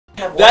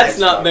That's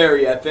not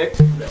very epic.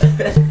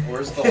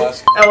 Where's the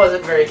last? That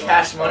wasn't very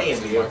cash money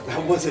of you.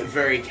 That wasn't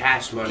very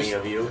cash money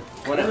of you.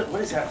 What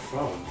is that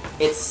from?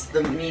 It's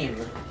the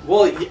meme.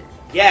 Well,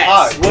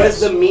 yes. What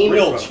is the meme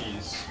Real from?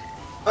 cheese.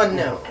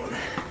 Unknown.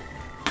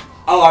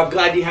 Oh, I'm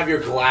glad you have your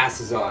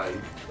glasses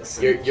on.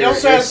 He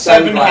also has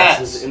 7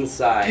 hats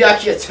inside.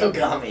 Yakia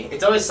Togami.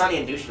 It's always sunny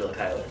in Doucheville,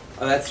 Kyler.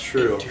 Oh, that's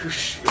true.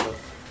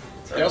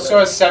 He also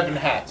has 7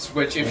 hats,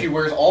 which if he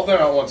wears all of them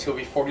at once, he'll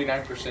be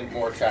 49%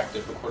 more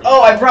attractive. According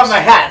Oh, I brought my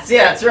hats.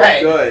 Yeah, that's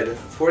right. Good.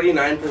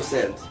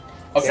 49%.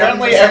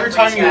 Apparently, every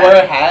time you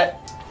wear a hat,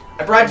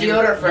 I brought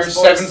deodorant for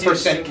you're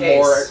 7%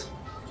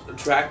 more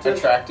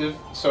attractive.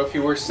 So if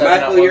you wear 7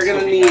 Michael, at once, you're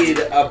gonna need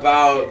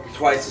about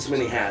twice as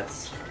many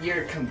hats.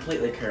 You're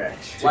completely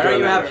correct. Why don't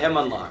you have him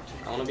unlocked?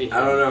 I want to be him. I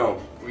don't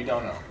know. We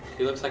don't know.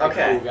 He looks like a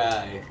cool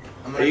guy.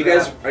 Are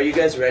you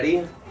guys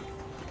ready?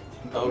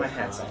 Put my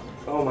hats on.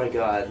 Oh my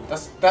god.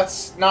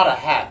 That's not a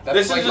hat. That's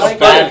This like is a just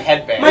bad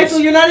headband. Michael,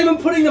 you're not even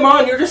putting them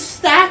on. You're just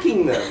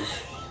stacking them.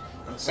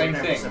 Same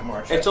thing.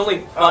 It's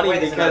only funny wait,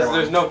 there's because another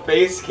there's no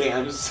face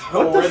cams, so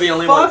What the we're the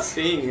only fuck? ones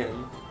seeing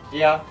him.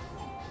 Yeah.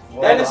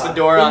 That is the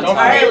door on Don't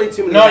top. Entirely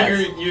too many No,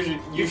 hats.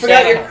 you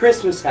forgot your Santa.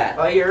 Christmas hat.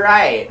 Oh, you're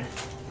right.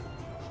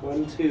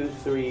 1, 2,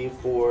 3,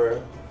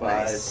 4,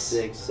 5, Nice.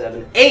 6,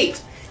 7,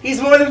 8. He's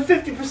more than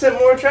 50%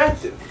 more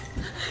attractive.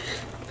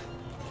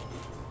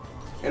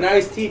 And now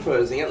he's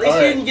T-posing. At least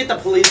you didn't get the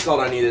police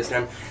called on you this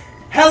time.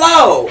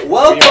 Hello!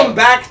 Welcome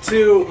back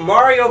to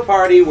Mario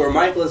Party, where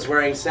Michael is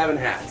wearing 7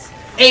 hats.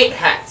 8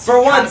 hats.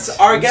 For once,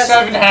 our guest...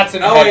 7 hats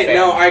and a Oh wait, headband.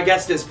 no, our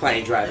guest is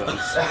playing Dry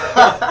Bones.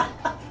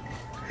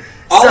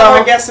 All of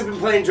our guests have been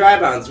playing Dry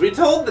Bones. We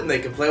told them they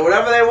could play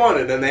whatever they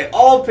wanted, and they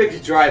all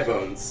picked Dry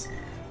Bones.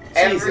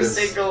 Every Jesus.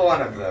 single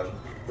one of them.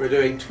 We're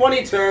doing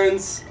 20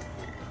 turns.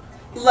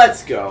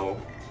 Let's go.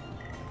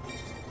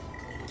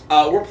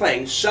 We're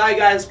playing Shy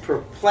Guy's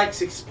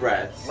Perplex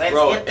Express. Let's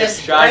Bro, get this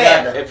if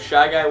bread.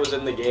 Shy Guy was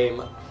in the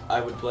game, I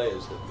would play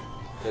as him.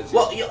 'Cause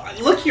Well,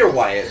 look here,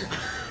 Wyatt.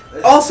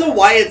 Also,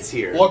 Wyatt's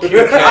here. Look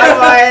here, Hi,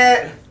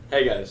 Wyatt.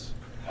 Hey guys.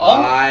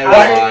 Hi,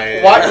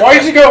 Wyatt. Why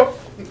did you go?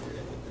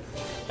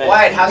 Hey.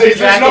 Wyatt, how's your There's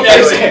jacket no doing?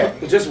 face here.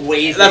 Just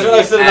waving. That's what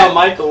I said at- about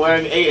Michael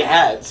wearing 8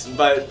 hats,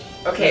 but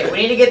Okay, we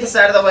need to get this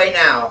out of the way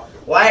now.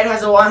 Wyatt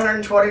has a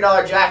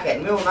 $120 jacket,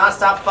 and we will not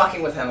stop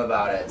fucking with him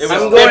about it. it was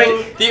I'm 50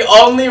 going the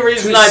only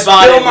reason to I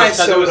bought spill it my was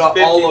because it was soda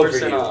 50% all over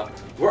you. off.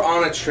 We're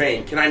on a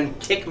train. Can I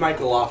kick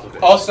Michael off of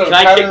it? Also, Can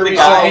I kick Tyler the recently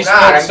guy? Oh, God,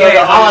 spilled I'm soda getting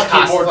on his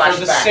Holocaust keyboard for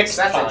the flashbacks. 6th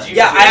That's a time. Jew.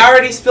 Yeah, I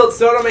already spilled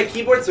soda on my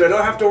keyboard, so I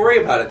don't have to worry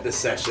about it this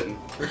session.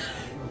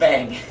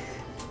 Bang.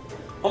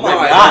 Oh my no,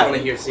 I god. don't want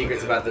to hear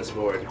secrets about this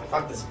board.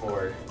 Fuck this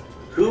board.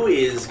 Who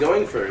is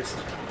going first?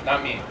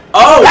 Not me.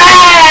 Oh!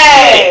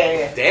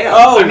 Hey! Damn.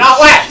 Oh, I'm not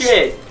wet.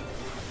 shit.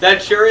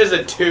 That sure is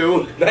a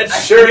 2. That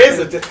sure is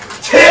a... 2!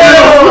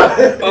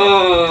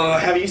 Oh,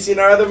 have you seen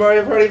our other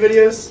Mario Party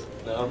videos?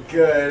 No.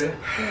 Good.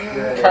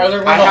 Kyler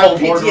won I the have whole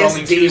board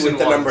rolling PTSD 2s with and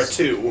the 1s. number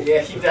 2. Yeah,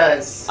 he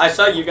does. I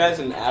saw you guys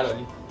and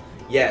Adam,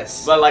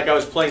 Yes. but like I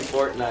was playing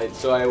Fortnite,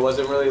 so I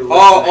wasn't really listening.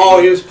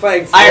 Oh, he was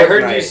playing Fortnite. I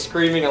heard you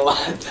screaming a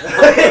lot.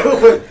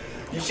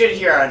 You should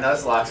hear our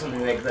Nuzlocke when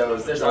we make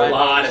those. There's a Right.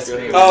 lot of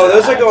screaming. Oh,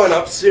 those are going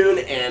up soon,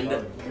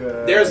 and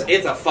Good.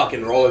 it's a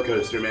fucking roller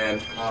coaster, man.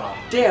 Oh.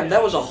 Damn,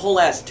 that was a whole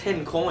ass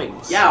 10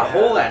 coins. Yeah, a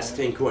whole ass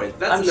 10 coins.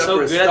 That's I'm enough so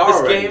for a good star at this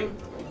already. game.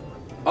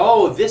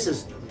 Oh, this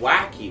is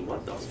wacky.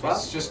 What the fuck?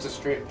 It's just a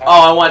straight pass.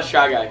 Oh, I want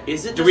Shy Guy.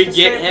 Is it Do just we a get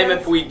straight him path?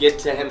 if we get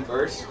to him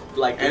first?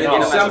 Like, And we if get you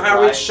him as a somehow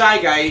prize? reach Shy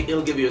Guy,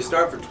 it'll give you a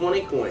star for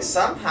 20 coins.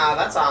 Somehow,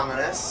 that's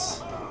ominous.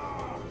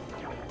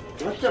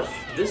 What the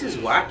this is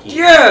wacky.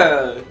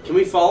 Yeah! Can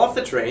we fall off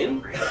the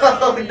train?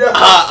 Oh no.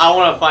 I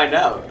want to find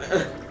out.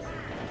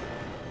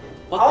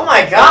 Oh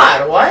my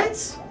god,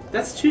 what?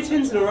 That's 2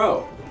 10s in a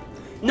row.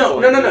 No.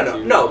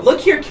 Look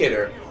here,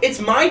 kidder.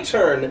 It's my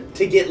turn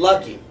to get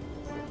lucky.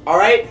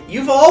 Alright?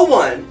 You've all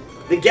won.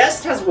 The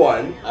guest has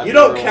won. You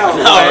don't count.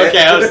 No, Wyatt.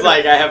 okay, I was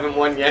like, I haven't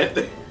won yet.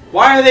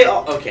 Why are they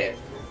all... Okay.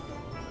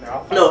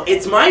 No. No,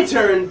 it's my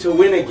turn to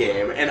win a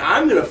game, and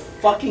I'm gonna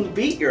fucking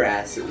beat your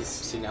asses.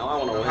 See, now I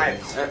want to win.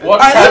 Nice. What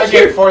I Kyler look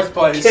get here. 4th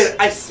place? Kid,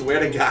 I swear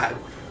to God.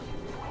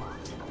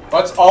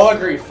 Let's all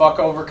agree, fuck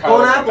over Kyler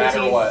Bon no apple matter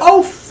teeth. what.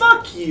 Oh,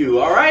 fuck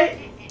you, alright?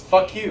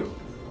 Fuck you.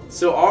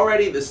 So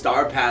already the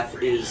star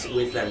path is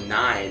with a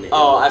 9.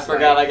 Oh, I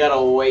forgot I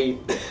gotta wait.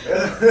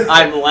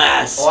 I'm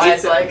last. Why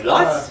it's like,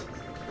 What?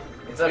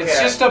 it's okay. It's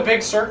just a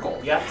big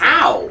circle. Yeah.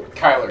 How?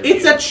 Kyler.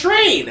 It's a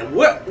train!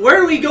 Where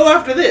do we go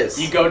after this?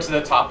 You go to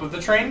the top of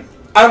the train.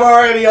 I'm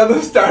already on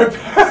the star It's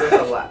path.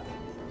 a lap.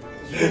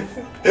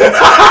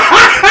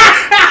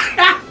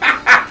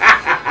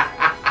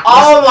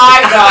 Oh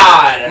my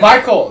god!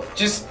 Michael,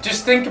 just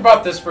think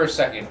about this for a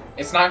second.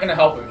 It's not gonna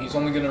help him. He's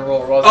only gonna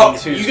roll rolls Oh, and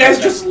 2s. you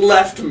guys just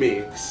left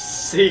me.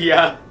 See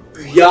ya.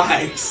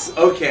 Yikes.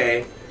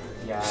 Okay.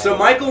 Yeah. So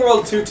Michael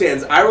rolled 2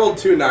 10s, I rolled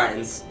 2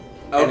 9s.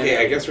 Okay, And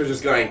I guess we're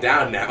just going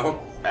down now.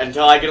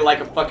 Until I get like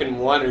a fucking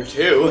 1 or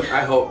 2.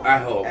 I hope.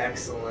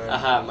 Excellent.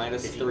 Aha,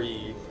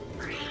 -3.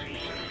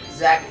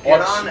 Zach, get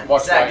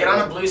Watch Zach, get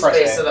Wyatt. on a blue Press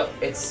space A. so that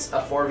it's a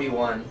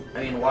 4v1.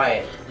 I mean,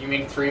 Wyatt. You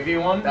mean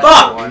 3v1? That's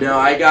Fuck! the one. No,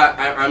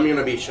 I'm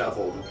gonna be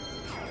shuffled.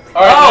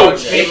 Alright, Oh, no,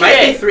 shit. It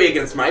might be 3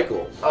 against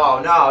Michael. Oh,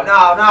 no,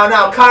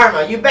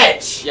 Karma, you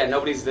bitch! Yeah,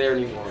 nobody's there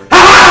anymore.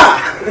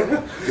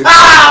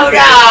 Oh,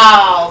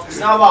 no!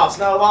 Snowball.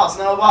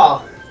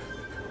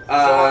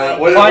 What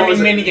was Climbing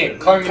it? minigame.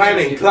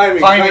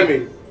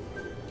 Climbing.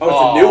 Oh,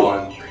 it's a new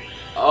one.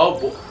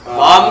 Oh,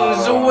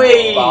 bombs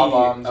away!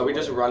 Bombs Are we away.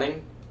 just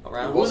running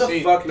around? Who We'll the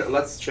see. fuck?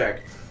 Let's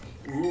check.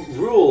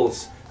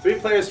 Rules. 3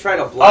 players try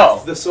to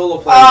blast the solo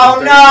player. Oh,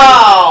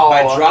 no!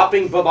 By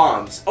dropping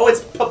bombs. Oh,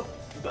 it's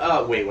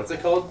wait, what's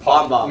it called?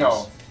 Bomb bombs.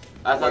 No.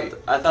 I thought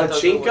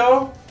those were-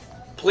 Pachinko?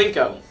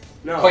 Plinko.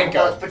 No. Plinko.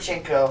 No, it's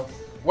Pachinko.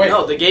 Wait,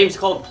 No, the game's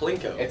called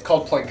Plinko. it's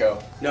called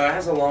Plinko. No, it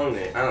has a long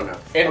name. I don't know.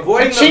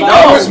 Avoiding the Pachinko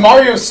bomb. was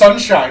Mario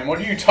Sunshine. What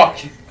are you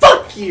talking?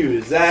 Fuck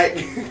you, Zach.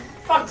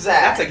 Fuck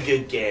Zach. That's a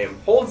good game.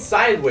 Hold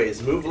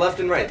sideways, move left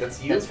and right.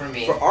 That's you. That's for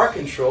me. For our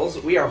controls,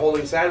 we are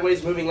holding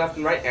sideways, moving left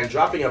and right, and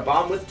dropping a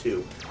bomb with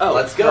 2. Oh,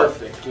 let's go.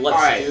 Perfect. Let's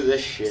Alright. do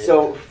this shit.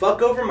 So,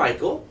 fuck over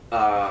Michael.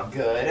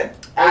 Good.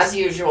 As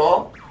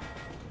usual.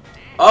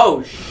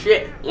 Oh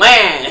shit!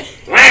 Land.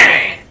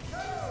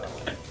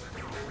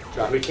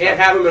 We can't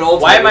have him at all.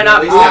 Why am I not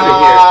At least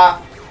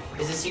have it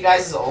here. Is this you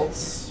guys'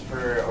 ults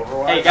for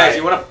Overwatch? Hey guys,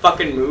 you wanna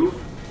fucking move?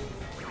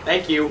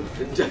 Thank you.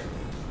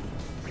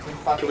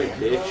 Fucking we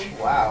Andrew? bitch?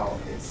 Wow,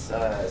 it's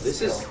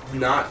This is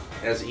not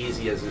as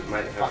easy as it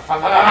might have.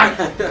 Fuck.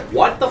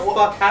 What the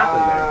fuck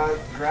happened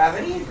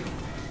Gravity?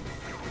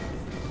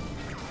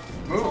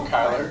 Move,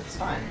 Kyler. It's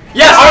fine.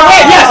 Yes! Oh,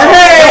 Alright,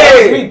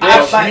 yes! Me,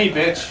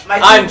 my- bitch. My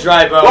I'm team-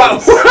 dry there?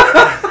 bones.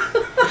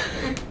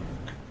 Whoa.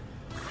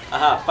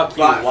 Aha, fuck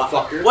you.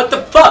 Fucker. What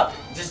the fuck?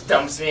 just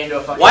dumps me into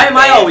a fucking Why am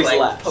I bay of, always like,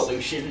 last?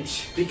 pollution.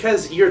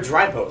 Because you're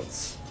dry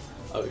bones.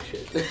 Oh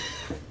shit.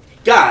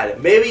 God,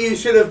 maybe you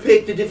should have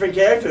picked a different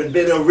character and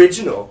been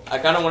original. I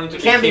kinda wanted to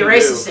You can't be King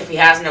racist Boo. if he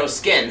has no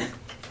skin.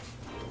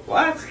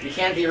 What? You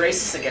can't be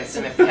racist against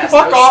him if he has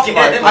Fuck no off, skin.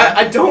 Mark.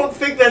 I don't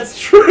think that's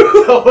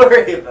true. Don't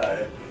worry about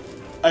it.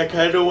 I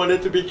kinda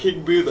wanted to be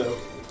King Boo though.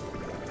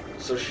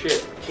 So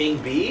shit. King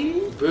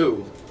B?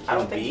 Boo. I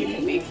don't think you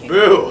can be king.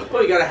 Boo.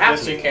 Oh, you got a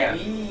Yes, happy. you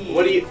can.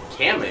 What do you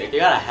can make? You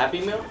got a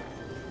Happy Meal?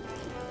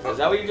 Is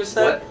that what you just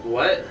said?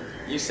 What?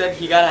 You said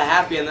he got a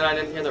happy and then I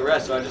didn't hear the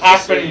rest, so I just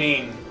assumed-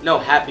 Happening. No,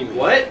 Happy Meal.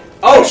 What?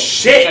 Oh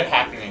shit! Shit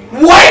happening.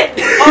 What?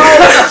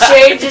 Oh,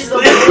 it changes the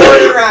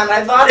board around.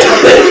 I thought it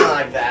was something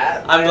like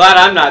that. I'm glad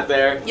I'm not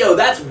there. Yo,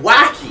 that's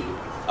wacky.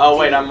 Oh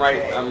wait, I'm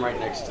right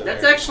next to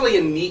That's there. actually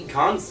a neat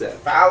concept.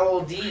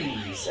 Foul D,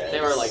 he says. They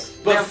were like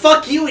But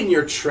fuck you and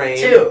your train.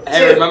 two,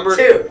 Hey, two, remember-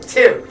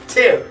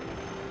 two,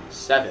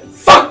 7.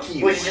 Fuck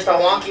you. which is just a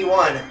wonky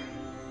one.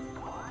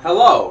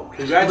 Hello. It's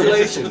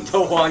Congratulations. the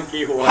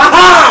wonky one.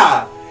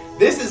 Haha!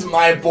 This is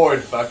my board,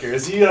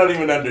 fuckers. You don't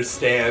even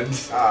understand.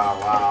 Oh,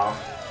 wow.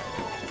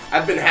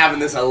 I've been having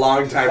this a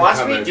long time Watch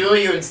coming. me duel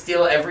you and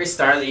steal every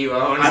star that you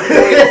own. I'm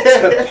going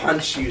to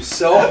punch you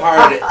so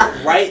hard,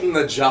 right in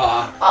the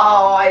jaw.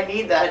 Oh, I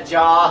need that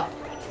jaw.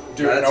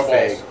 Dude, That's no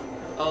fake. balls.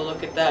 Oh,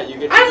 look at that. You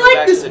get to I go like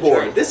back this to the board.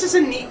 train. This is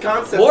a neat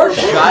concept. Poor for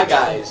Shy boards.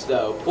 Guys,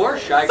 though. Poor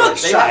Shy Fuck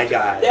Guys. Shy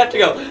Guy. They have to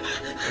go,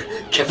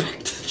 get back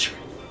to the train.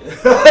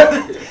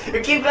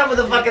 You're keeping up with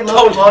the fucking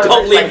Don't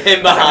locomotive. leave like-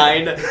 him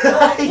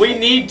behind. We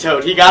need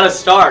Toad. He got a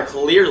star,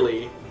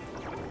 clearly.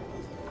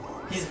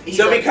 He's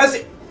So like- because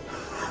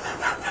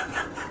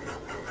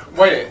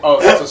Wait, oh,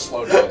 that's a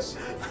slow dice.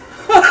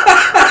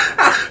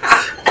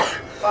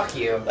 Fuck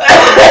you.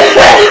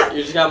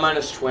 You just got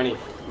minus 20.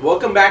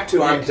 welcome back to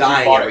Yeah, I'm 'cause you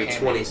dying bought every it,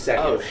 20 Oh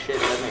seconds. shit,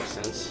 that makes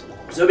sense.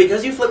 So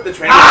because you flip the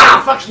train,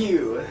 Ah, fuck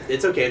you.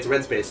 it's okay. It's a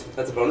red space.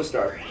 That's a bonus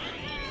star.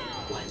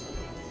 What?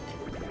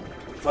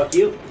 Fuck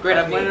you. Great,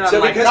 I'm winning on So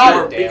my because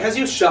God you, damn. because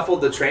you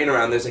shuffled the train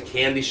around, there's a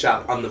candy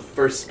shop on the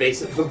first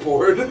space of the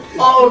board.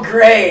 Oh,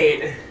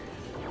 great.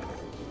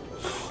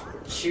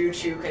 Choo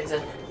choo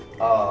princess.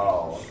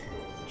 Oh,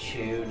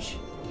 choo choo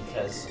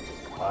because.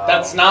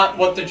 That's not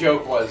what the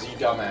joke was, you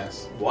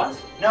dumbass. What?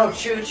 No,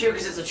 choo choo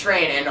because it's a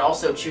train, and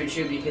also choo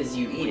choo because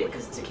you eat it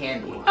because it's a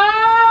candy. Oh,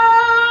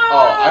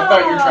 I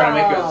thought you were trying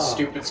to make a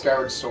stupid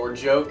Skyward Sword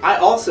joke. I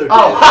also did. I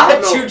Oh,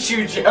 don't know- choo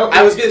choo joke.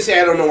 I was gonna say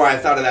I don't know why I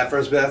thought of that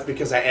first, but that's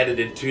because I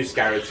edited 2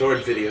 Skyward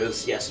Sword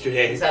videos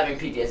yesterday. He's having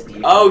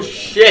PTSD. Oh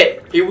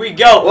shit, here we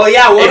go. Well,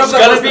 yeah, one It's of them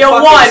gonna was be the a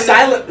fucking 1.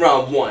 Silent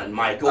Realm one,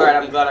 Michael. Alright,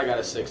 I'm glad I got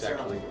a 6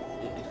 actually.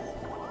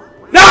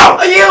 No!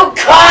 Oh, you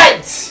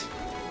cunt!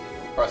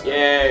 Press it.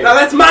 Yay. No,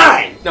 that's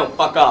mine! No,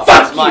 fuck off.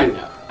 Fuck It's mine you!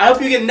 now. I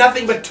hope you get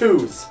nothing but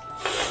 2s.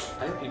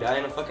 I hope you die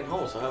in a fucking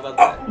hole, so how about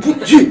Oh,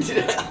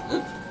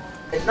 that?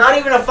 It's not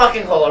even a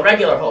fucking hole, a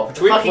regular hole. If it's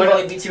a Wait, fucking what- hole,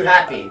 you'd be too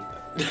happy.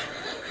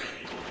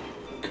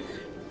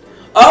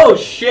 Oh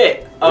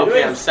shit! You're Okay,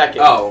 doing- I'm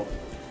second. Oh.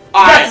 We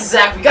got this,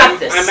 Zach. We got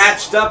this. I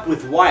matched up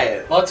with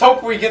Wyatt. Let's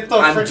hope we get the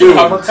I'm freaking doomed.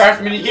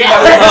 hovercraft minigame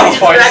Yeah, that we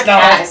let's won twice now.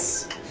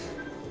 yes.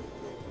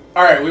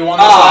 Alright, we won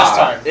this last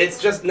time. It's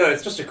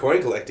just a coin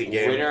collecting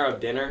game. Winner of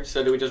dinner,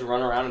 so do we just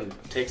run around and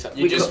take some?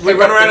 You just we pick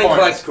run up around the and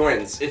coins. collect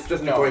coins. It's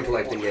just a No. coin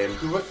collecting game.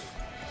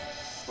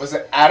 Was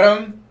it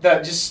Adam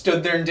that just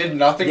stood there and did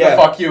nothing Yeah. to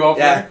fuck you over?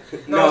 Yeah.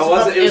 No, it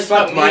wasn't. It was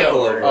fucked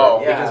Michael over. Oh.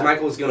 Because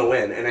Michael was gonna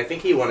win, and I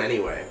think he won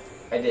anyway.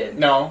 I did.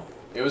 No,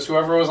 it was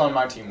whoever was on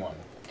my team won.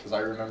 Because I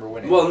remember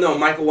winning. Well, no,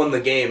 Michael won the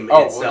game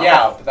Oh, itself. well,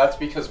 yeah, but that's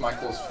because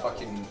Michael's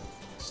fucking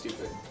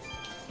stupid.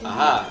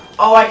 Aha.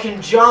 Oh, I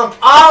can jump.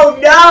 Oh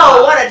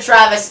no! What a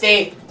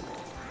travesty!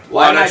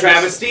 What a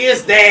travesty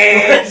is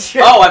this?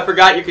 Oh, I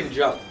forgot you can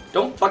jump.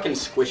 Don't fucking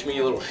squish me,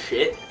 you little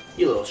shit.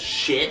 You little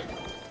shit.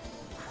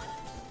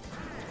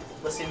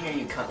 Listen here,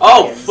 you cunt.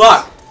 Oh, kids.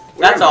 fuck.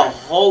 Where That's am a I?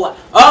 whole lot.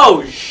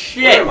 Oh,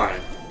 shit. Where am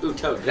I? Ooh,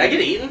 Toad. Did I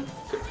get eaten?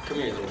 Come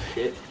here, you little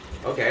shit.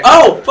 Okay.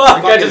 Oh, fuck.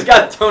 I Fucking just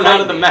got thrown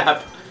out of the fight me.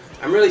 map.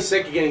 I'm really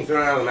sick of getting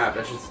thrown out of the map.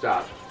 That should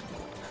stop.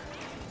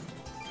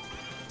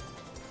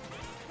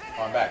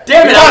 Oh, I'm back.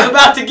 Damn it, I was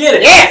about to get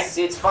it. Yes!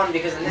 See, it's fun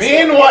because in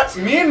this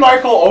Me and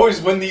Michael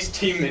always win these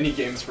team mini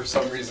games for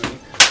some reason.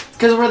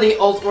 Because we're the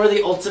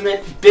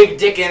ultimate big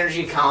dick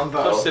energy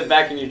combo. Go sit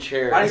back in your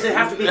chair. Why does it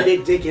have to be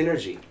big dick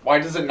energy? Why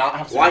does it not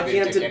have to Why be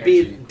big can't dick it be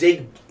energy?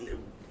 dig?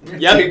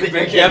 Yep.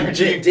 Big Yep.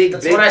 energy. Dig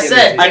That's big what I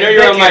said. I know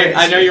you're on Big my. energy.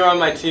 I know you're on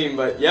my team,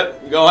 but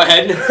yep. Go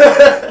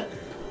ahead.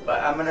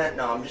 But I'm gonna.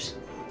 No, I'm just.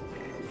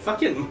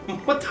 Fucking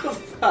what the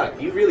fuck?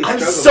 You really. I'm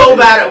struggle so with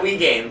it. bad at Wii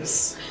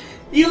games.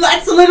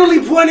 That's literally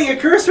pointing a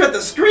cursor at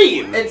the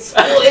screen. It's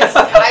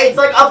it's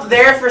like up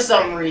there for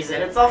some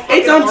reason. It's all fucking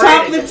It's on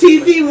top of the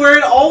TV where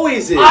it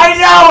always is. I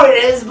know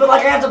it is, but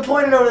like I have to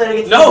point it over there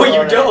to get. No, to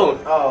you don't.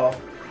 Oh,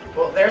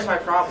 well, there's my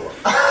problem.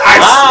 I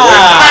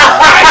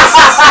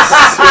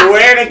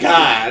swear to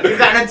God. You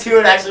got a 2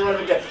 and actually would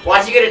have been good.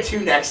 Watch you get a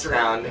 2 next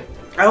round.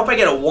 I hope I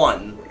get a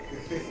 1.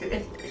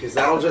 Because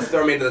that'll just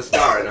throw me to the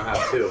star and I'll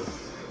have 2.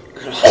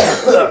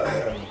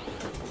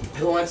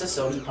 Who wants a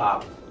soda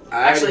pop?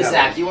 I Actually, already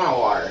Zach, have you want a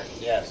water?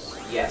 Yes.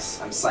 Yes,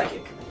 I'm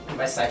psychic.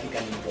 By psychic, I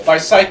mean good. By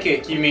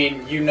psychic, you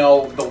mean you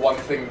know the one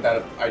thing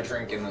that I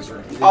drink in this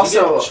room. Did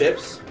Also- you get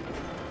chips?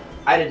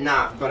 I did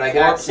not, but I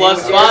 4 got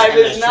plus sandwiches 5 and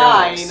is there's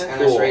 9. churros,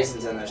 and there's Cool.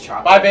 raisins and there's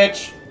chocolate. Bye,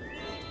 bitch.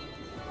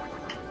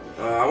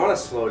 I want a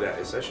slow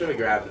dice. I should have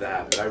grabbed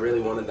that, but I really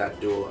wanted that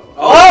duo.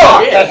 Oh,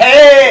 Oh, shit.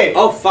 hey!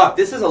 Oh fuck!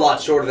 This is a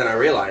lot shorter than I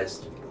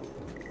realized.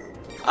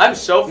 I'm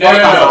so No, far no,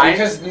 no, behind.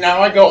 because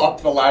now I go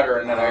up the ladder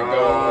and then I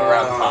go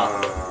around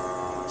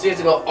top. So you have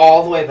to go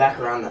all the way back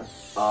around the.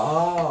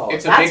 Oh,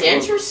 It's a that's big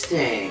loop.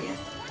 interesting.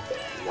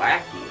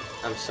 Wacky.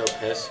 I'm so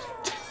pissed.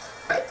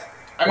 I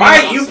mean,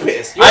 Why are you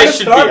pissed? You're I on the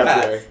should star be up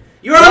path. there.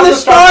 You're on the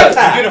star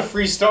path. You get a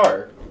free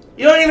star.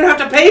 You don't even have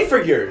to pay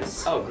for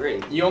yours. Oh,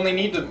 great. You only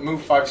need to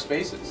move 5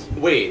 spaces.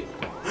 Wait.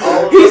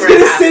 All of He's them are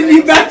gonna send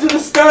you happening. back to the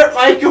start,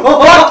 Michael.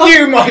 Fuck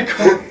you,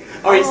 Michael!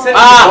 Oh, he sent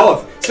Ah. you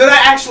both. So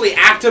that actually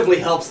actively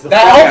helps the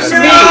That fuck helps out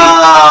of me!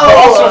 No! But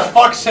also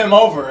fucks him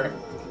over.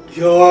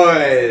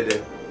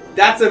 Good.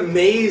 That's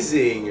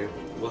amazing.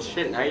 Well,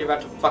 shit. Now you're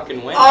about to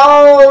fucking win.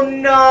 Oh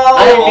no!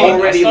 I mean,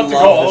 already still have to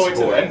love go all the way this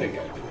to the board. end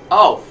again.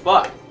 Oh,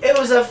 fuck. It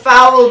was a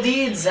foul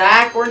deed,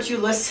 Zach. Weren't you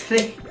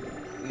listening?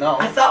 No.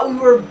 I thought we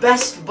were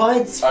best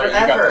buds Oh, you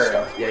got the forever.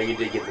 star. Yeah, you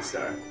did get the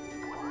star.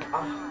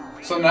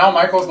 So now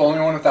Michael's the only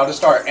one without a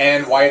star,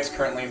 and Wyatt's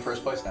currently in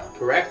first place now.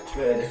 Correct?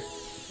 Good.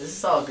 This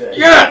is all good.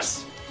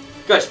 Yes!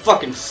 You guys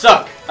fucking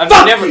suck.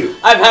 Fuck you!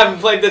 I haven't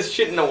played this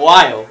shit in a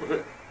while.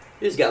 You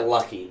just got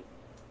lucky.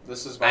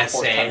 This is my I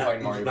fourth say, time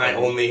playing Mario my Party.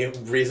 only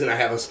reason I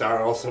have a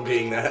star also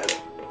being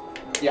that.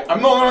 Yeah,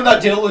 I'm the only one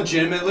that did it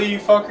legitimately, you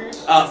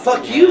fuckers.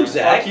 Fuck you,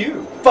 Zach. Fuck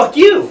you. Fuck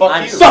you. Fuck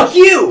I'm you. Fuck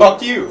you.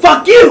 Fuck you.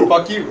 Fuck you.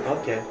 Fuck you.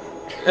 Okay.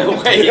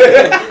 Wait.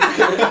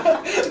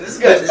 This is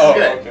good. This is Oh,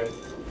 good. okay.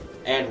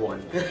 And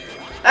 1.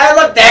 Hey,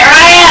 look, there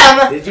I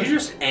am! Did you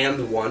just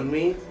and one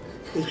me?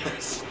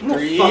 Yes. I'm gonna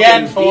 3 fucking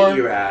and 4. beat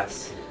your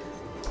ass.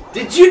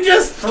 Did you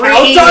just 3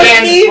 count on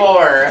and me?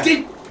 4.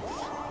 Did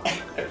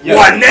Yeah.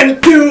 1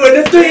 and 2 and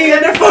a 3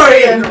 and a 4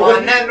 and 1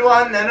 1. and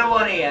 1 and a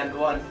 1 and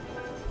 1.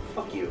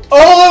 Fuck you.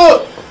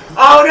 Oh!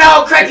 Oh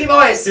no, cranky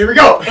boys! Here we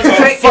go.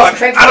 It's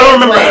cranky I don't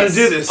remember boys. how to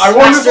do this. I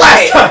won this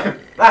last Masturbate. time.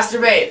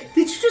 Masturbate.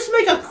 Did you just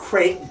make a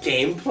crank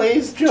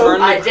gameplays joke?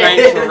 Turn I the crank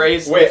did. to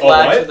raise Wait, the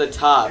flag what? to the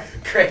top.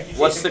 Cranky.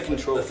 What's the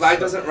control? The flag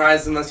doesn't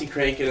rise unless you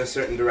crank in a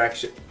certain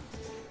direction.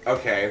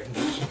 Okay.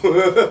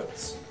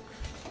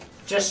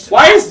 Just.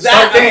 Why is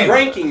that Start a game.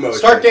 cranking motion?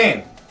 Start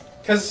game.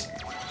 Because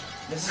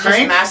This is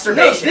Crank? just No,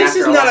 masturbation. this after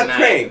is a not long a night.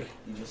 crank.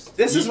 You just-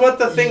 This is what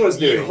the thing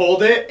was you doing.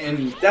 hold it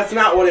and... That's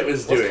not what it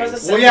was Well, it's doing.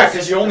 'cause the Well, yeah, sensor's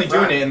because you're in only the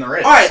front. doing it in the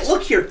wrist. Alright,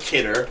 look here,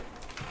 kidder.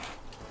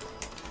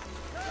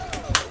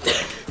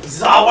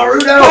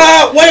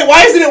 Zawarudo! Wait,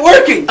 why isn't it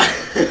working?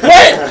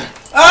 Wait!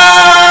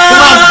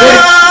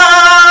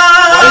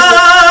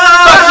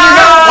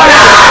 Why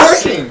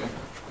is it working?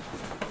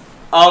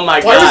 Oh my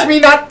Why god. is me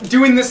not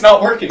doing this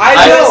not working?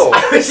 I know.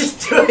 I was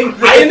just doing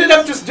this. I ended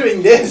up just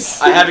doing this.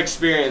 I have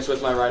experience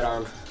with my right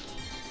arm.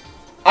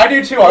 I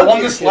do too. I won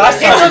this last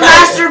It's a time.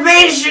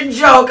 masturbation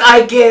joke.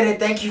 I get it.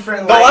 Thank you for The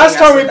enlightening last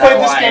time us we with played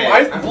that, this game,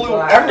 Wyatt. I I'm blew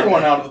glad.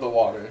 everyone out of the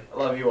water. I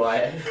love you,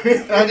 Wyatt.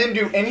 And I didn't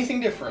do anything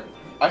different.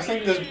 I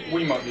think this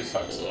Wiimote just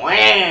sucks.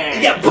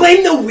 Yeah,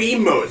 blame the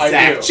Wiimote, I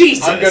Zach. do.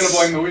 Jesus. I'm gonna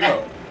blame the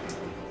Wiimote.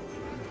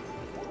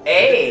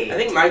 Hey. I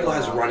think Michael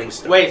has running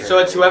start. Wait, so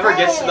it's whoever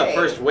gets to the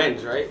first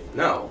wins, right?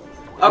 No.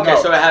 Okay,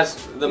 No. so it has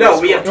the No,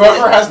 most we have score.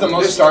 Whoever has the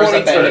most There's stars 20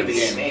 at the end of the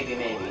turns. game.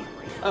 Maybe.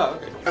 Oh,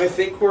 okay. I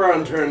think we're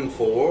on turn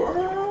 4.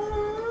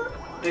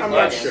 Big I'm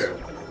not guess. sure.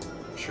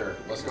 Sure,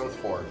 let's go with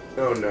 4.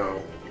 Oh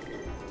no.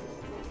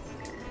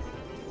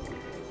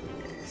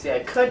 See, I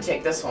could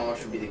take this one,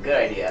 which would be the good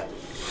idea.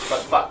 But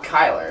fuck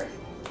Kyler.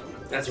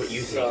 That's what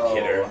you So, think,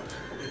 kidder.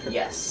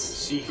 Yes.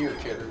 See here,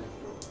 kidder.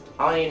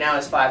 All I need now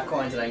is 5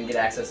 coins and I can get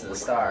access to the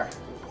star.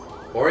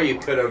 Or you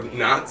could have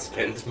not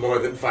spent more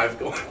than 5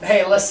 gold.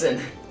 Hey,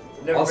 listen.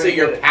 Never Also, been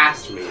you're good at-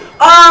 past me.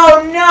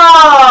 Oh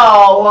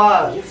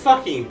no! You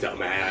fucking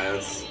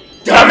dumbass.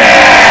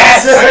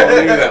 Dumbass! I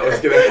knew that was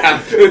gonna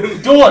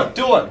happen.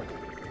 Do one.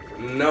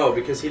 No,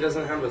 because he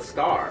doesn't have a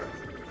star.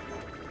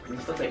 You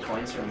still take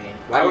coins from me.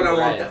 Why would I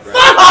want Right, that?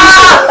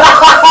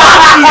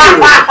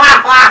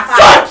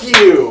 Fuck you! Fuck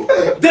you!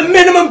 The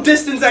minimum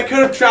distance I could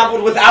have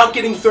traveled without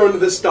getting thrown to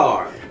the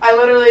star. I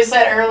literally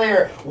said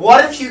earlier,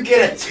 what if you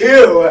get a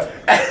 2?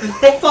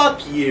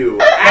 Fuck you.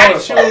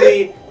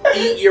 Actually,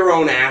 eat your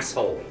own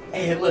asshole.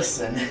 Hey,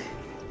 listen.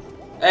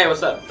 Hey,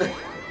 what's up?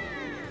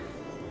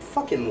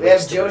 Fucking We have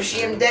waste of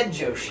Joshi and dead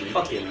Joshi.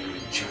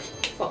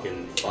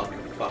 Fucking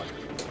fuck.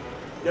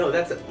 No,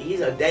 he's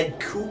a dead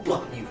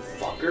Koopa, you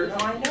fucker. No,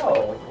 I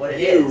know what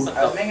it You. is.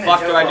 I was What making the a fuck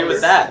joke do I do about with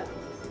this. that?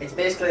 It's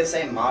basically the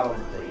same model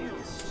that they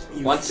use.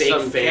 You Want fake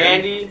some fan.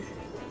 candy?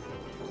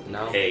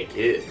 No. Hey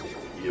kid,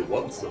 you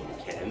want some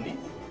candy?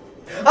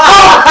 Come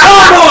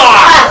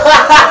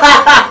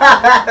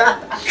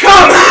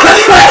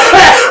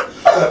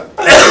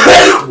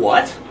on!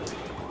 What?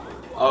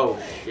 Oh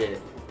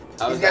shit.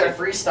 How He's is got a that?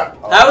 free star.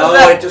 How is Oh,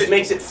 that? it just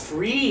makes it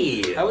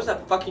free. How is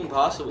that fucking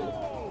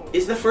possible?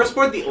 Is the first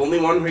board the only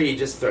one where he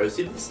just throws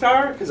you to the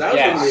star? Because I was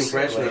Yes. under the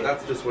impression that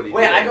that's just what he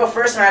Wait, did. I go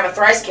first and I have a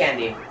thrice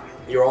candy.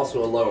 You're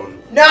also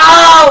alone.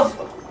 No!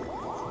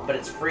 But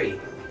it's free.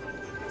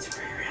 It's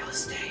free real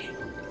estate.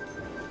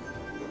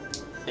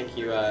 I think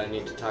you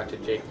need to talk to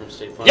Jake from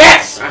State Farm.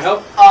 Yes! I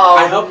hope Oh,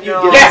 I hope you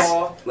no. get Yes!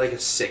 like a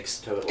 6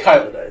 total. on the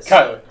Kyler. dice.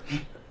 Kyler.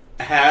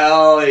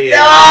 Hell yeah.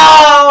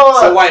 No!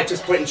 So Wyatt,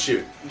 just point and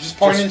shoot. Just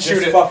point and shoot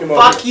just it. fuck him over.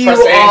 Fuck you Press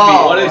A and B.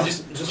 all. What is-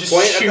 Just Just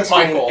point shoot at the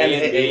screen Michael. and A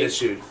hit and A B. to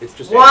shoot. It's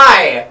just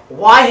Why?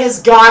 Why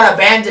has God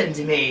abandoned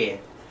me?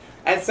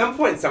 At some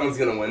point, someone's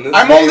gonna win this.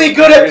 I'm game. only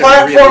good at We're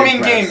gonna be really platforming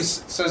impressed.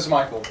 games, says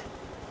Michael.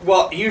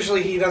 Well,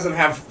 usually he doesn't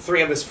have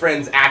 3 of his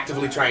friends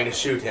actively trying to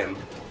shoot him.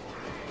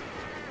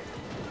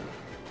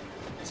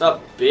 What's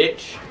up,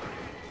 bitch?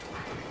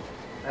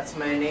 That's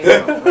my name.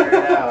 I'll blur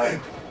it out.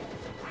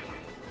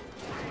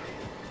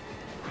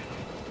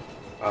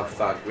 Oh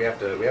fuck, we have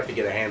to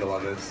get a handle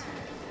on this.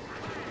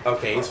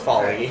 Okay, he's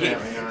falling. He,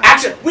 Apparently not.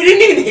 actually, we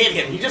didn't even hit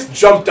him. He just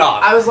jumped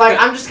off. I was like,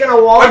 I'm just gonna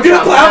wall I'm good at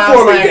jump, and I was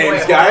platforming like, games, wait,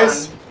 hold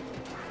guys. on.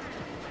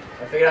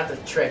 I figured out the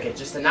trick. It's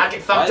just to not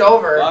get fucked What?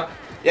 over. Fuck.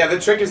 Yeah, the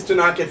trick is to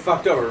not get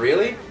fucked over.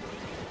 Really?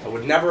 I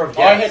would never have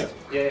Oh, I guessed.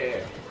 hit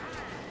him. Yeah.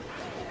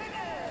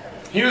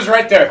 He was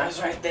right there. I was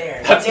right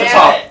there. That's the Damn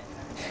top. it.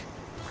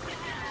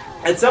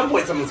 At some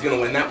point, someone's gonna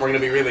win that. We're gonna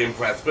be really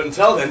impressed. But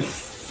until then,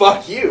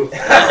 fuck you.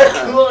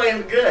 Cool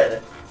and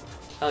good.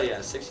 Hell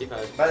yeah,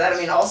 65. By that I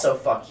mean also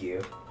fuck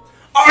you.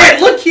 All right,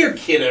 look here,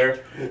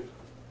 kidder.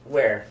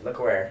 Where? Look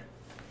where.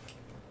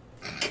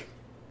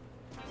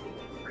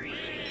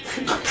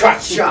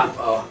 Crotch chop.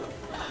 Oh.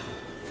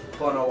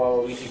 Pulling a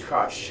Waluigi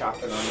crotch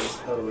chopping on his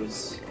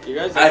hose. You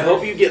guys. I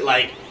hope you get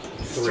like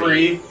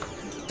 3. 3.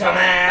 Dumbass.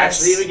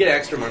 Actually, we get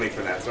extra money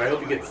for that, so I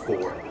hope you get 4.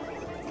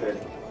 Good.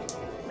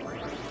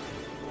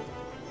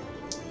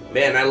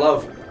 Man, I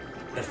love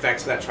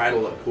effects that try to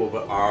look cool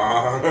but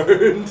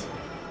aren't.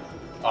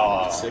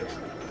 Aw. 6.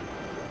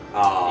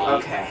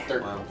 Okay.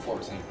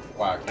 14.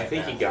 Wow. I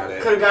think he got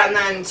it. Could have gotten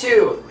that in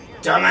 2.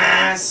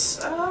 Dumbass.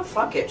 Oh,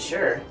 fuck it,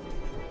 sure.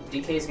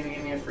 DK's gonna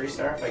give me a free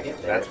star if I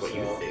get there. That's what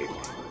you so- think.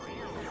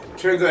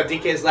 Turns out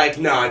DK's like,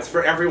 nah, it's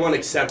for everyone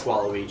except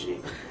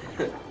Waluigi.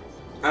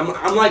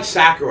 I'm like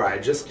Sakurai,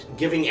 just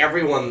giving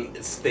everyone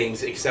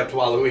things except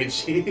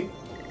Waluigi.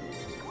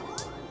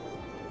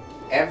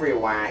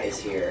 Everyone is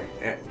here.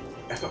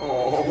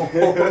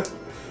 Oh.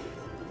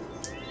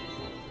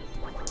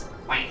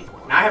 Wait,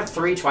 now I have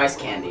 3 twice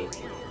candy.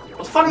 What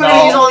the fuck am I No.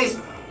 gonna use all these?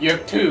 You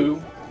have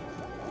 2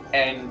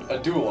 and a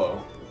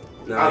duo.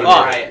 No, Oh, he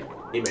fuck. made it.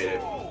 He made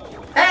it.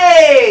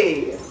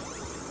 Hey!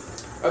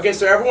 Okay,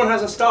 so everyone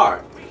has a star,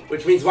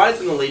 which means Wyatt's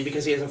in the lead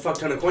because he has a fuck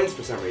ton of coins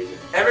for some reason.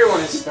 Everyone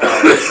is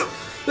stars.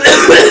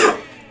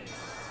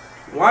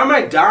 Why am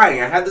I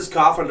dying? I had this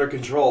cough under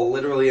control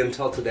literally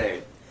until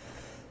today.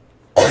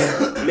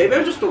 Maybe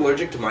I'm just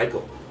allergic to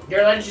Michael.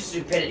 You're allergic to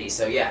stupidity,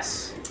 so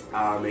yes.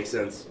 Makes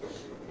sense.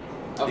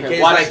 Okay,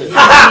 DK's watch like, this.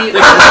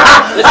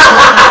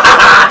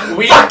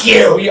 Fuck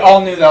you! We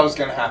all knew that was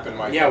gonna happen,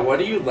 Michael. yeah, what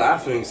are you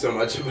laughing so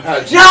much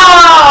about?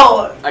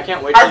 No! I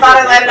can't wait. I till thought you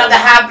I get landed on the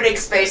back. happening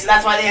space, and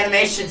that's why the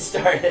animation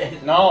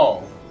started.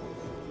 No.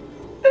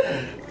 We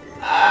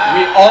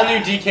all knew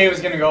DK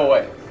was gonna go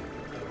away.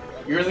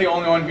 You're the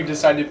only one who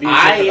decided to be a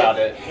dick about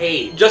it.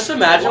 hate. Just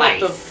imagine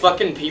life. what the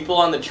fucking people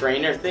on the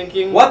train are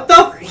thinking. What the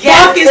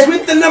fuck is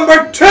with the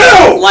number 2?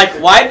 Like,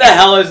 why the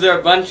hell is there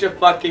a bunch of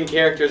fucking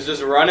characters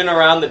just running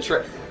around the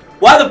train?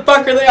 Why the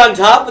fuck are they on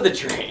top of the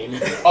train?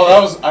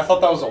 Oh, I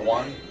thought that was a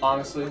 1,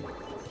 honestly.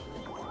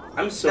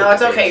 I'm so No,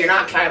 it's pissed. okay. You're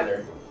not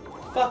Kyler.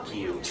 Fuck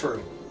you.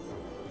 True.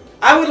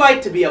 I would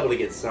like to be able to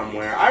get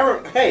somewhere.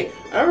 Hey,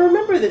 I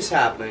remember this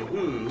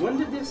happening. When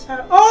did this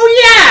happen?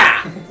 Oh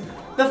yeah!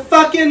 The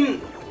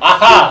fucking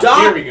Aha!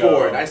 Here we go.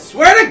 board. I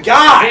swear to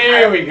God.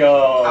 Here we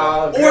go.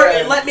 Oh, Or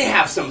good. let me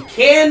have some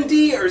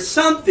candy or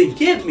something.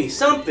 Give me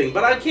something,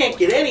 but I can't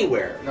get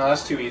anywhere. No,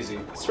 that's too easy.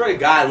 I swear to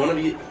God, one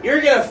of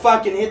you're gonna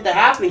fucking hit the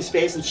happening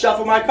space and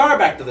shuffle my car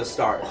back to the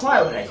start.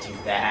 Why would I do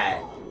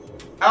that?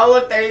 Oh,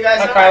 look, there you guys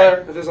Hi, are.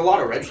 Kyler. But there's a lot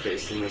of red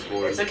space in this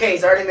board. It's okay,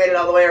 he's already made it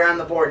all the way around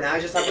the board. Now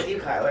he's just up with you,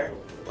 Kyler.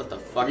 What the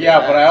fuck Yeah,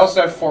 is but I that? also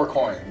have 4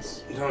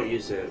 coins. Don't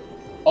use it.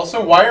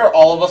 Also, why are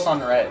all of us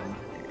on red?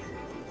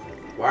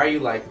 Why are you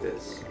like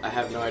this? I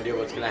have no idea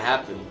what's gonna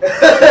happen.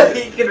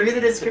 You can read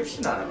the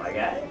description on it, my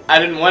guy. I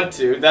didn't want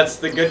to. That's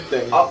the good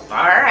thing. Oh,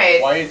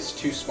 alright. Why it's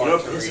too You smart know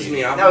what to pisses read.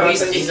 me off No, about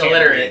he's this?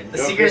 illiterate. You The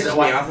know what secret is pisses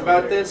why me off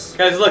about this?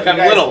 Guys, look, I'm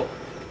guys- little.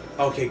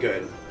 Okay,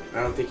 good.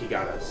 I don't think he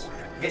got us.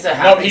 It's a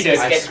No, he did.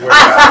 I sketch. swear to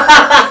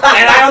God.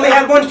 And I only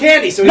had 1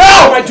 candy, so he took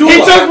No! my He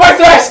jewel. took my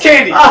last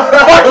candy!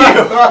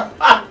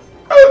 Fuck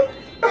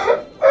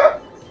you!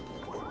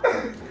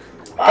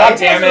 God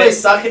damn really it.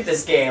 suck at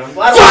this game. I'm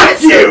glad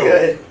Fuck we're so you!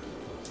 good.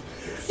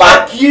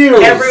 Fuck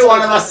you! Every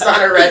one of us is on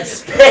a red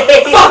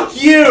space.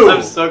 Fuck you!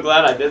 I'm so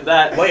glad I did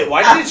that. Wait,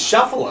 why did it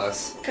shuffle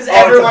us? Because Oh,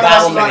 every it's a one of us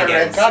battle is on a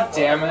minigame. red God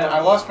damn it,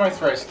 I lost my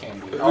thrice candy.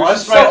 I Who's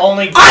lost so- my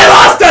only... I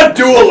lost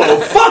a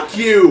duelo! Fuck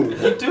you!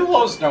 The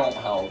duos don't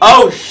help.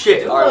 Oh shit!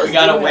 Dude, Alright, we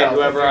gotta dude, win. if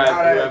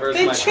Whoever's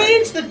They my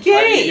changed the friend.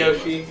 game!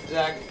 Yoshi,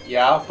 Zach.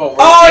 Yeah, but we're...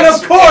 Oh, and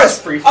it's- of course!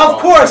 it's free for all. Of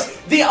course!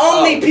 The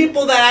only Oh.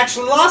 people that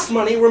actually lost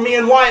money were me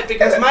and Wyatt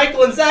because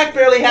Michael and Zach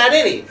barely had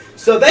any.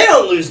 So they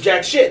don't lose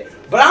jack shit.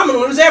 But I'm gonna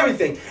lose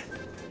everything.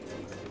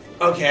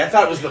 Okay, I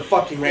thought it was the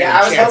fucking random Yeah,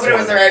 I was chance hoping it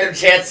was the one. random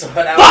chance one.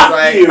 I Fuck was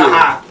like, you!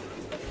 haha.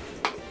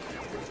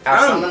 I'll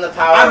I'm- summon the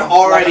power. I'm of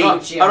already-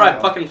 Luigi Alright,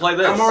 Uno. fucking play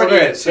this. I'm already-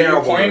 Okay, so you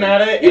terrible. point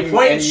at it You and,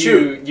 point and and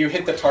shoot. you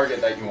hit the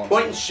target that you want.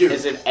 Point and shoot.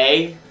 Is it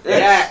A?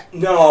 Yeah,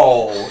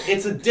 no.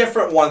 It's a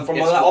different one from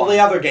It's all one. the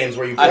other games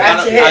where you I play. You have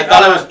thought to it- hit, I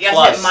thought it was you have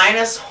to hit plus.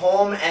 minus,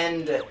 home,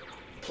 and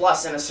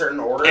plus in a certain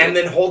order. And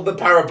then hold the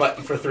power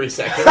button for 3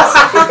 seconds.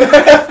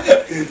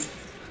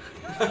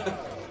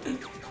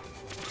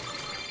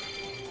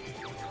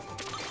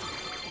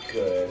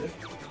 Good.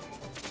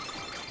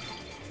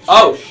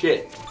 Oh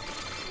shit.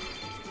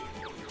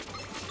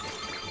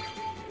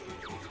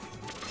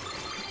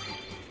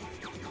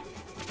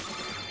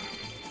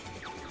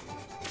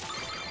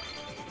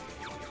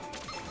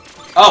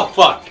 Oh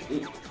fuck.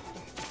 I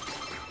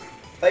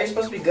thought you were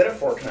supposed to be good at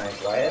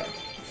Fortnite, Wyatt.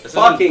 This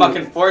Fucking- isn't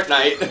fucking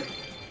Fortnite.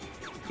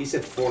 He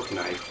said fork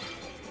knife.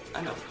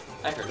 I know.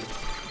 I heard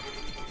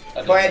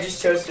him. Wyatt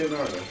just chose to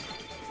ignore me.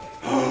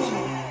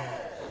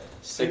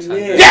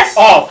 600. Yes!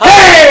 Oh,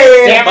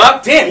 Hey! Damn it.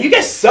 Fuck. Damn, you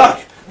guys suck.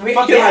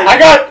 Fucking yeah. I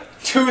got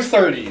 2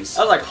 30s.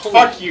 I was like, holy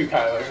Fuck you,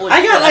 Kyler. holy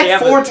I got shit, like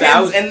have 4 a 10s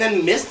 1,000. and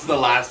then missed the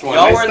last one.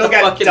 Y'all I were in still the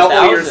got fucking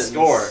double your thousands.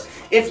 score.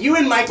 If you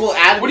and Michael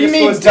added What do you your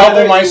mean scores double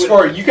together, my you would-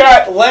 score? You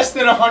got less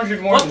than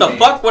 100 more What the than me.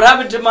 fuck? What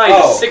happened to my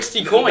Oh,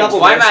 60 coins? double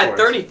Why am my I at scores.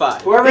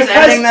 35? Whoever's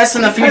Because- ending this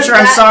in the because future,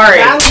 I'm that sorry.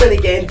 battle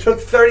minigame took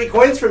 30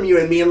 coins from you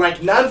and me and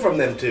like none from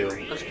them two.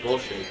 That's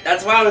bullshit.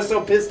 That's why I was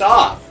so pissed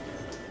off.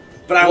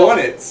 But I Well, won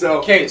it, so...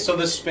 Okay, so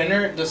the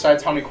spinner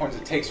decides how many coins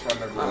it takes from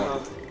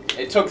everyone.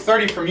 It took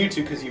 30 from you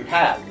two because you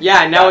had.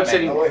 Yeah, now it's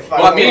Batman. in. Oh, wait, fuck.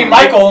 But me and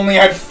Michael only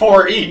had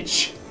 4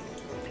 each.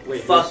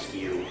 Wait, Fuck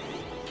you.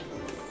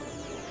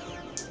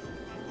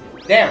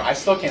 Damn, I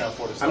still can't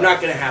afford to I'm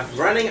not gonna have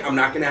running, I'm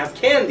not gonna have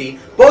candy,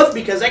 both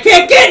because I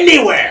can't get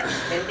anywhere!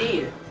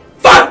 Indeed.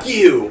 Fuck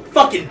you!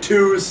 Fucking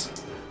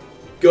 2s.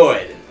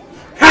 Good.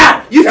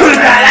 Ha! You could have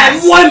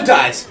had Dumbass. 1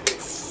 dice!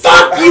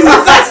 Fuck you!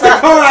 That's the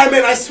car I'm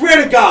in, I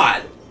swear to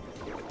God!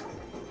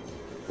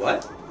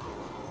 What?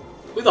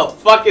 Who the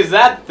fuck is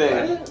that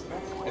thing?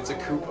 It's a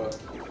Koopa.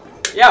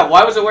 Yeah,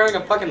 why was it wearing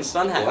a fucking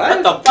sun hat?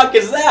 What? What the fuck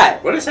is that?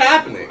 What is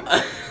happening?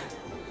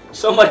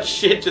 So much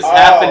shit just Oh.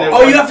 happened. In Oh,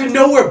 one- you have to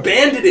know where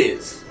Bandit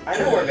is! I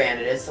know where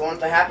Bandit is, the one with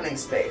the happening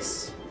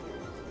space.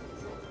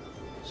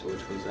 So which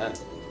one's that?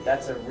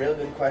 That's a real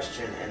good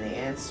question, and the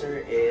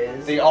answer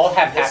is... They all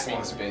have this happening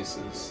one.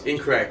 spaces.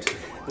 Incorrect.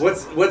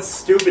 What's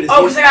stupid is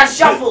Oh, because I got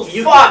shuffled!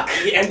 Fuck!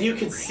 And you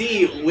could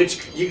see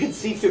you could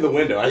see through the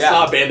window. I Yeah.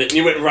 saw Bandit and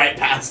you went right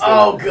past him.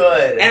 Oh,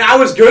 good. And I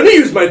was gonna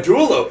use my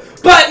duelo,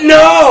 but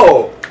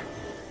no!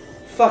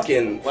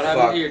 Fucking What fuck.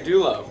 happened to your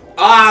duo?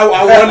 Ah,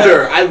 I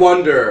wonder. I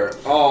wonder.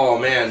 Oh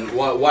man,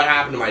 what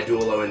happened to my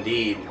duelo?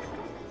 Indeed.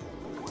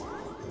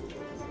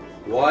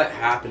 What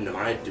happened to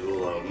my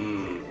duelo?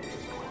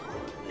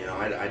 You know,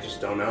 I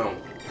just don't know.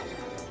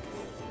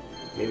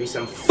 Maybe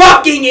some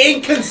fucking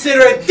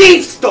inconsiderate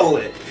thief stole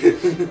it.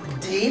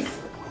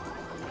 Thief?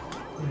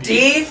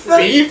 Thief?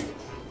 Thief?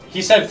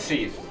 He said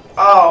thief.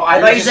 Oh, I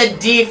thought you said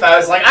DIEF. I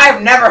was like,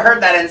 I've never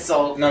heard that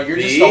insult. No, you're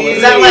just a little.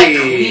 Is that like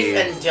queef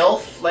and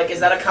DILF? Like, is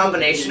that a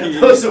combination of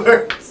those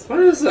words? What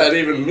does that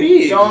even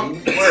mean? Don't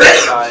worry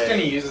about I'm it.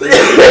 gonna use this.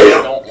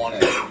 I don't want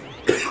it.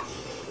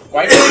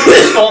 Why did you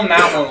stolen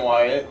that one,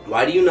 Wyatt?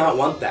 Why do you not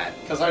want that?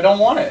 Because I don't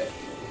want it.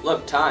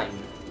 Look, time.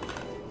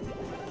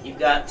 You've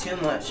got too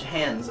much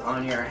hands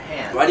on your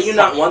hands. Why do you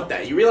not want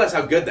that? You realize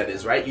how good that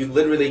is, right? You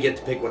literally get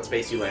to pick what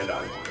space you land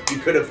on. You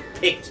could have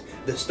picked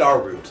the star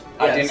route.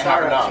 I Yeah, didn't star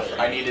have enough. actually.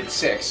 I needed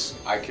 6.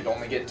 I could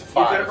only get to You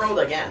 5. could have rolled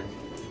again.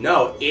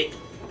 No, it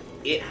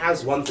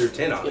has 1 through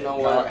 10 on You it. know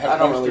No, what? it has I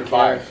don't 1 really through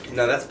care. 5.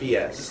 No, that's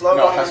BS. Slow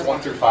No, it going has is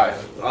 1 through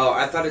 5. Oh,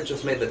 I thought it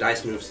just made the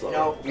dice move slower.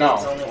 No, No.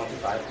 it's only 1 through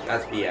 5.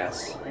 That's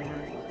BS.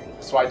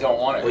 So I don't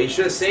want it. Well, you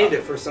should have saved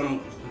it for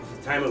some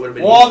time it would have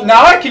been Well,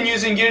 now I can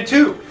use it and get it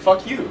too.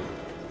 Fuck you.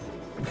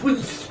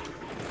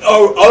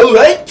 Oh,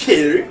 alright,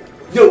 kidder.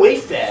 No way,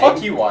 fag.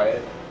 Fuck you,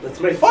 Wyatt. That's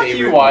my Fuck favorite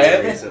you,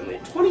 Wyatt. recently.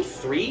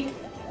 23?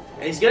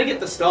 And he's gonna get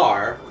the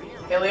star.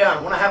 Hey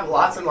Leon, want to have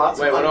lots and lots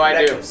Wait, of what do I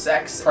unprotected do?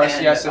 sex Press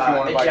and yes if you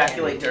wanna buy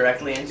ejaculate candy.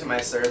 directly into my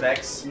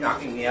cervix,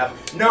 knocking me up?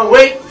 No,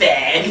 wait,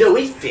 fag! No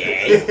way,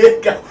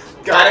 fag.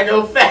 Gotta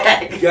go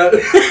fag!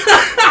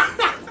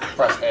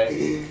 Press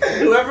A.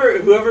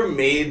 Whoever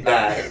made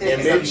that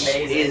It's image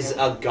amazing. is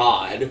a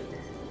god.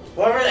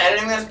 Whoever's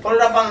editing this, put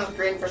it up on the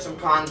screen for some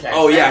context.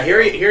 Oh yeah,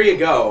 here you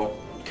go.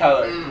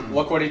 Kyler, Mm.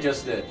 look what he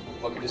just did.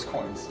 Look at his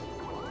coins.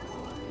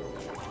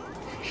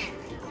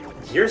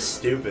 You're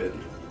stupid.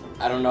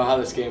 I don't know how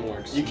this game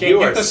works. You can't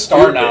You are get the star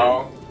stupid.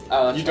 now.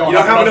 Oh, that's You fine. don't You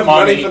don't have enough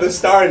money money for the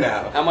star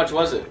now. How much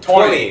was it?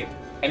 20.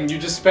 And you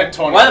just spent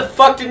 20. Why the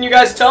fuck didn't you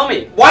guys tell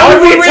me? Why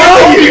would we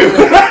tell you?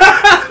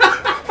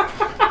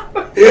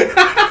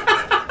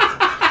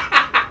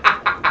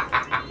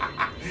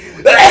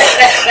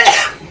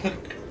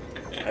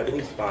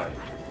 Everything's fine.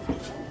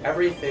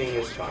 Everything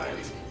is fine.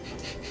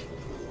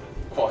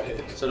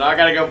 Quiet. So now I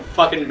gotta go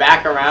fucking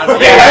back around to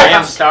get Yeah. a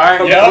damn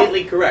star? Yeah.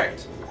 Completely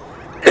correct.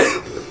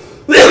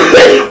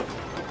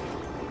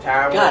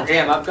 Tower. God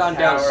damn, I've gone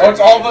down Tower. So it's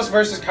all of us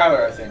versus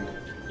Kyler, I think.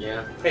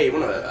 Yeah. Hey, you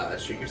wanna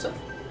shoot yourself?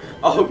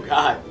 Oh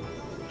god.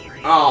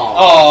 Oh.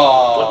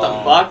 Oh. What the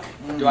fuck?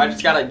 Do I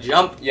just gotta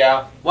jump?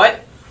 Yeah. What?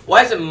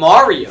 Why is it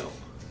Mario?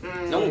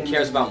 Mm. No one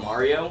cares about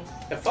Mario.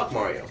 Yeah, fuck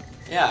Mario.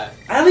 Yeah.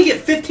 I only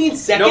get 15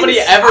 seconds. Nobody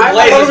ever I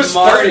plays thought it as was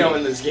Mario 30.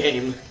 in this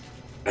game.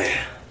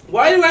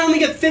 Why do I only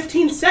get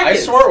 15 I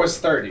seconds? swore it was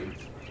 30.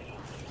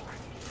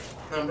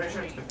 No, I'm pretty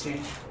sure it's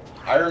 15.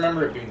 I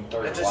remember it being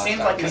 30. It just seems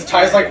like Because it's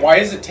Ty's time. like, why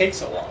does it take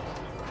so long?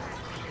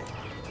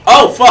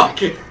 Oh fuck!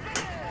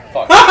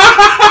 Fuck.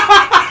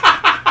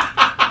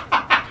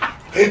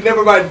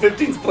 Never mind,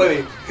 15's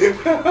plenty.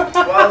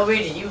 Well,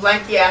 Luigi, you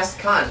lanky ass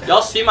cunt.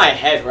 Y'all see my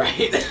head,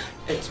 right?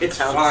 It's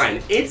bouncing.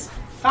 fine. It's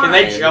fine. Can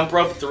they jump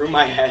rope through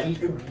my head?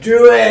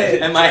 Do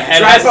it! And my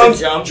head has to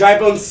jump?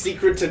 Drybone's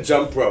secret to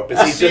jump rope is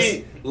he See-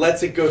 just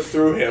lets it go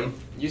through him.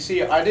 You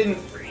see, I didn't,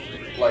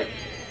 like,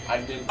 I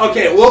didn't.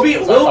 Okay, do we'll this be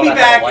because I thought I had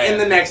back to land. in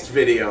the next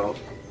video.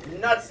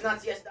 Nuts,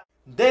 yes.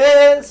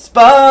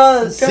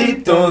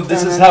 Despacito,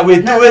 this is how we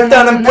do it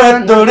down in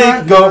Puerto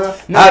Rico.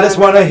 I just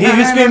wanna hear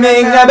you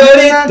screaming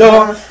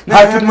Abelito.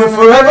 I could move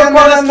forever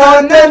cuando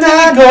estoy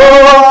contigo.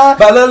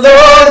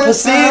 Bailalo,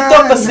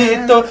 pasito,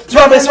 pasito,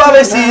 suave,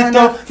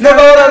 suavecito. Me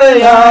voy a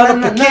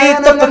reír,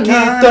 poquito,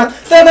 poquito.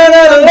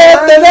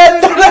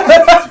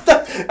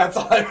 That's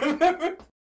all I remember.